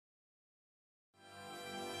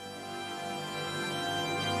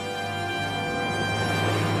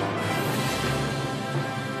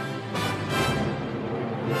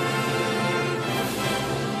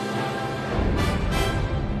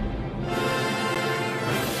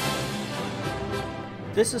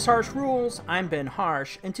This is Harsh Rules, I'm Ben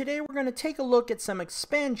Harsh, and today we're going to take a look at some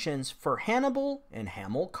expansions for Hannibal and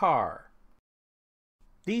Hamilcar.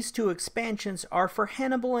 These two expansions are for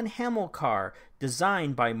Hannibal and Hamilcar,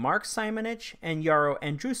 designed by Mark Simonich and Yaro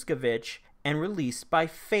Andruskevich, and released by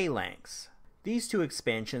Phalanx. These two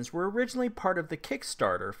expansions were originally part of the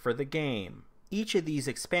Kickstarter for the game. Each of these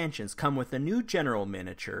expansions come with a new general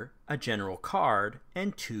miniature, a general card,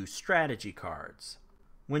 and 2 strategy cards.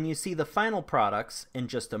 When you see the final products in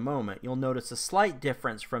just a moment, you'll notice a slight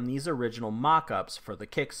difference from these original mock-ups for the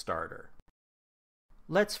Kickstarter.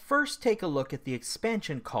 Let's first take a look at the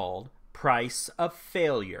expansion called Price of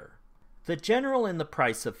Failure. The general in the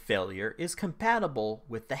Price of Failure is compatible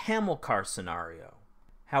with the Hamilcar scenario.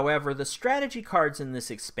 However, the strategy cards in this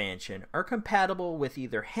expansion are compatible with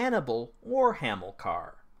either Hannibal or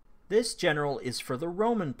Hamilcar. This general is for the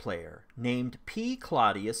Roman player, named P.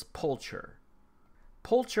 Claudius Pulcher.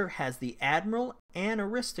 Pulcher has the Admiral and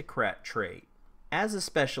Aristocrat trait. As a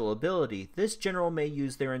special ability, this general may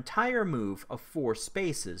use their entire move of 4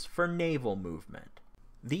 spaces for naval movement.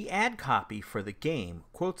 The ad copy for the game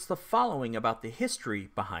quotes the following about the history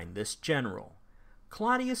behind this general.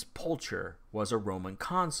 Claudius Pulcher was a Roman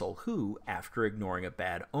consul who, after ignoring a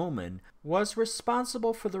bad omen, was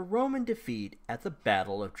responsible for the Roman defeat at the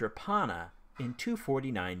Battle of Drepana in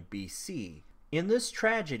 249 BC. In this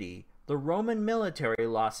tragedy, the Roman military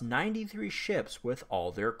lost 93 ships with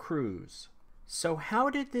all their crews. So how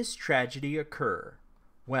did this tragedy occur?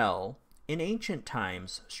 Well, in ancient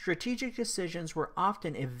times, strategic decisions were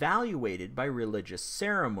often evaluated by religious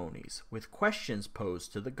ceremonies, with questions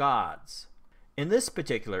posed to the gods. In this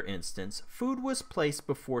particular instance, food was placed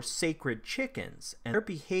before sacred chickens, and their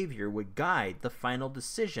behavior would guide the final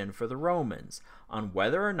decision for the Romans on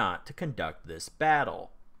whether or not to conduct this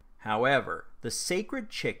battle. However, the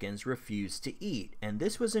sacred chickens refused to eat, and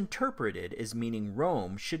this was interpreted as meaning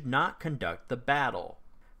Rome should not conduct the battle.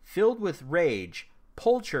 Filled with rage,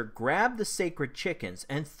 Pulcher grabbed the sacred chickens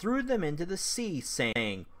and threw them into the sea,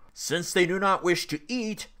 saying, "Since they do not wish to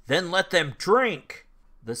eat, then let them drink!"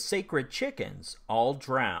 The sacred chickens all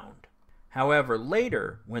drowned. However,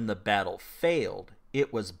 later, when the battle failed,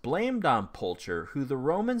 it was blamed on Pulcher, who the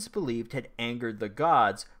Romans believed had angered the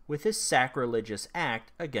gods with his sacrilegious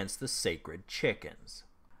act against the sacred chickens.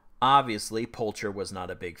 Obviously, Pulcher was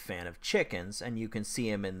not a big fan of chickens, and you can see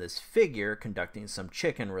him in this figure conducting some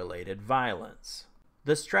chicken-related violence.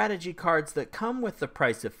 The strategy cards that come with the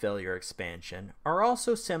Price of Failure expansion are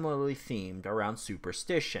also similarly themed around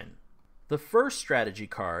superstition. The first strategy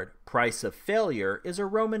card, Price of Failure, is a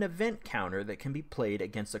Roman event counter that can be played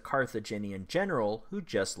against a Carthaginian general who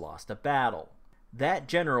just lost a battle. That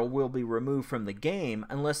general will be removed from the game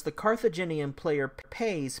unless the Carthaginian player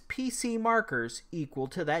pays PC markers equal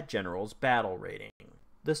to that general's battle rating.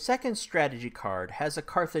 The second strategy card has a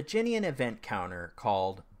Carthaginian event counter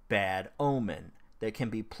called Bad Omen that can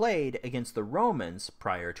be played against the Romans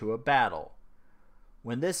prior to a battle.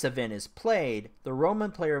 When this event is played, the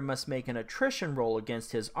Roman player must make an attrition roll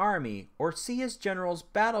against his army or see his general's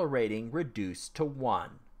battle rating reduced to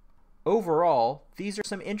 1. Overall, these are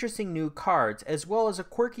some interesting new cards as well as a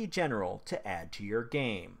quirky general to add to your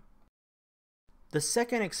game. The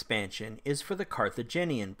second expansion is for the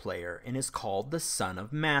Carthaginian player and is called the Son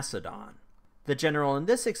of Macedon. The general in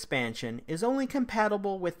this expansion is only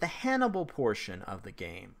compatible with the Hannibal portion of the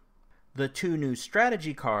game. The 2 new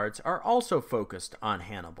strategy cards are also focused on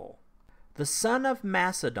Hannibal. The Son of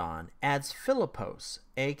Macedon adds Philippos,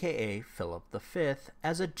 aka Philip V,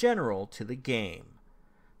 as a general to the game.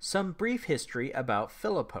 Some brief history about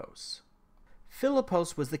Philippos.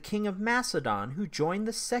 Philippos was the king of Macedon who joined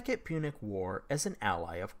the Second Punic War as an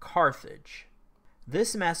ally of Carthage.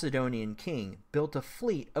 This Macedonian king built a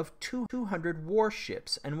fleet of 200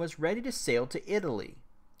 warships and was ready to sail to Italy.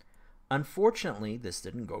 Unfortunately, this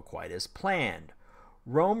didn't go quite as planned.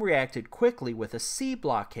 Rome reacted quickly with a sea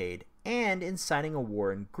blockade and inciting a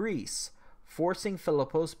war in Greece, forcing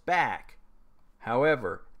Philippos back.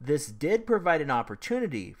 However, this did provide an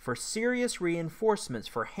opportunity for serious reinforcements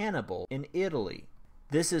for Hannibal in Italy.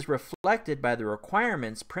 This is reflected by the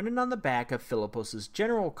requirements printed on the back of Philippos's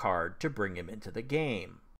general card to bring him into the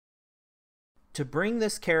game. To bring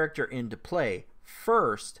this character into play,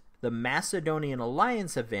 first, the Macedonian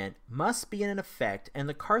Alliance event must be in effect and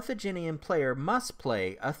the Carthaginian player must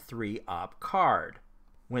play a 3-op card.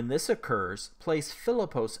 When this occurs, place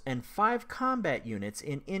Philippos and 5 combat units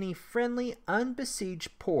in any friendly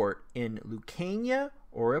unbesieged port in Lucania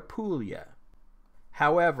or Apulia.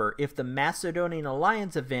 However, if the Macedonian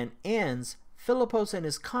Alliance event ends, Philippos and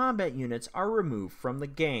his combat units are removed from the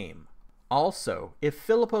game. Also, if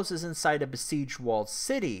Philippos is inside a besieged walled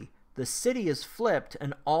city, the the city is flipped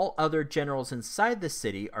and all other generals inside the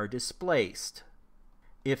city are displaced.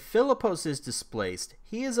 If Philippos is displaced,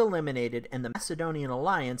 he is eliminated and the Macedonian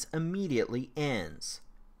alliance immediately ends.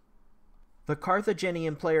 The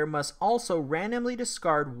Carthaginian player must also randomly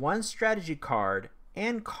discard one strategy card,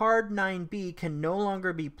 and card 9b can no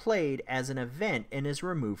longer be played as an event and is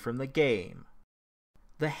removed from the game.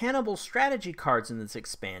 The Hannibal strategy cards in this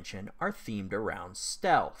expansion are themed around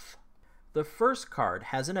stealth. The first card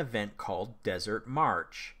has an event called Desert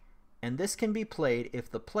March, and this can be played if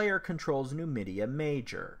the player controls Numidia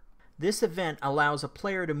Major. This event allows a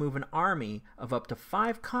player to move an army of up to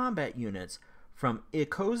 5 combat units from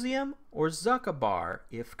Icosium or Zuccabar,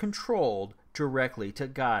 if controlled, directly to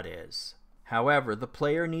Gades. However, the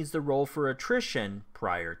player needs to roll for attrition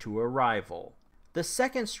prior to arrival. The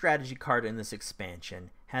second strategy card in this expansion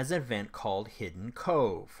has an event called Hidden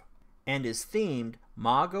Cove, and is themed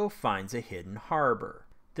Mago Finds a Hidden Harbor.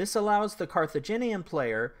 This allows the Carthaginian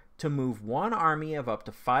player to move one army of up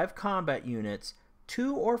to 5 combat units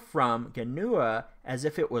to or from Genua as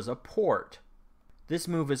if it was a port. This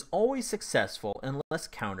move is always successful unless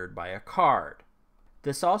countered by a card.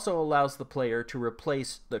 This also allows the player to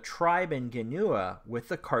replace the tribe in Genua with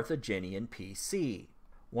the Carthaginian PC.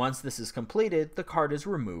 Once this is completed, the card is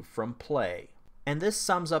removed from play. And this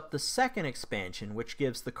sums up the second expansion, which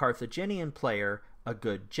gives the Carthaginian player a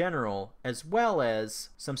good general, as well as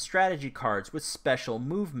some strategy cards with special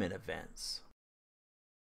movement events.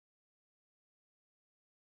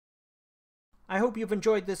 I hope you've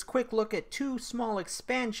enjoyed this quick look at 2 small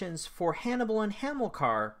expansions for Hannibal and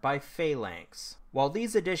Hamilcar by Phalanx. While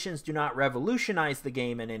these additions do not revolutionize the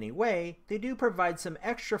game in any way, they do provide some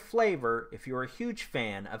extra flavor if you're a huge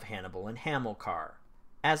fan of Hannibal and Hamilcar.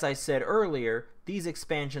 As I said earlier, these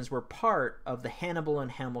expansions were part of the Hannibal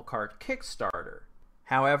and Hamilcar Kickstarter.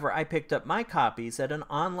 However, I picked up my copies at an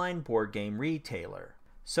online board game retailer.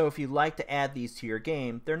 So if you'd like to add these to your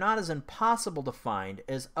game, they're not as impossible to find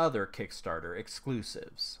as other Kickstarter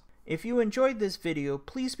exclusives. If you enjoyed this video,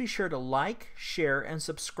 please be sure to like, share, and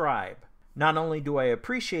subscribe. Not only do I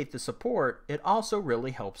appreciate the support, it also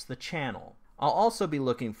really helps the channel. I'll also be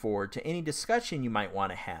looking forward to any discussion you might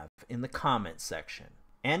want to have in the comments section.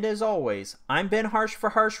 And as always, I'm Ben Harsh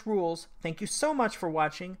for Harsh Rules. Thank you so much for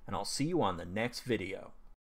watching, and I'll see you on the next video.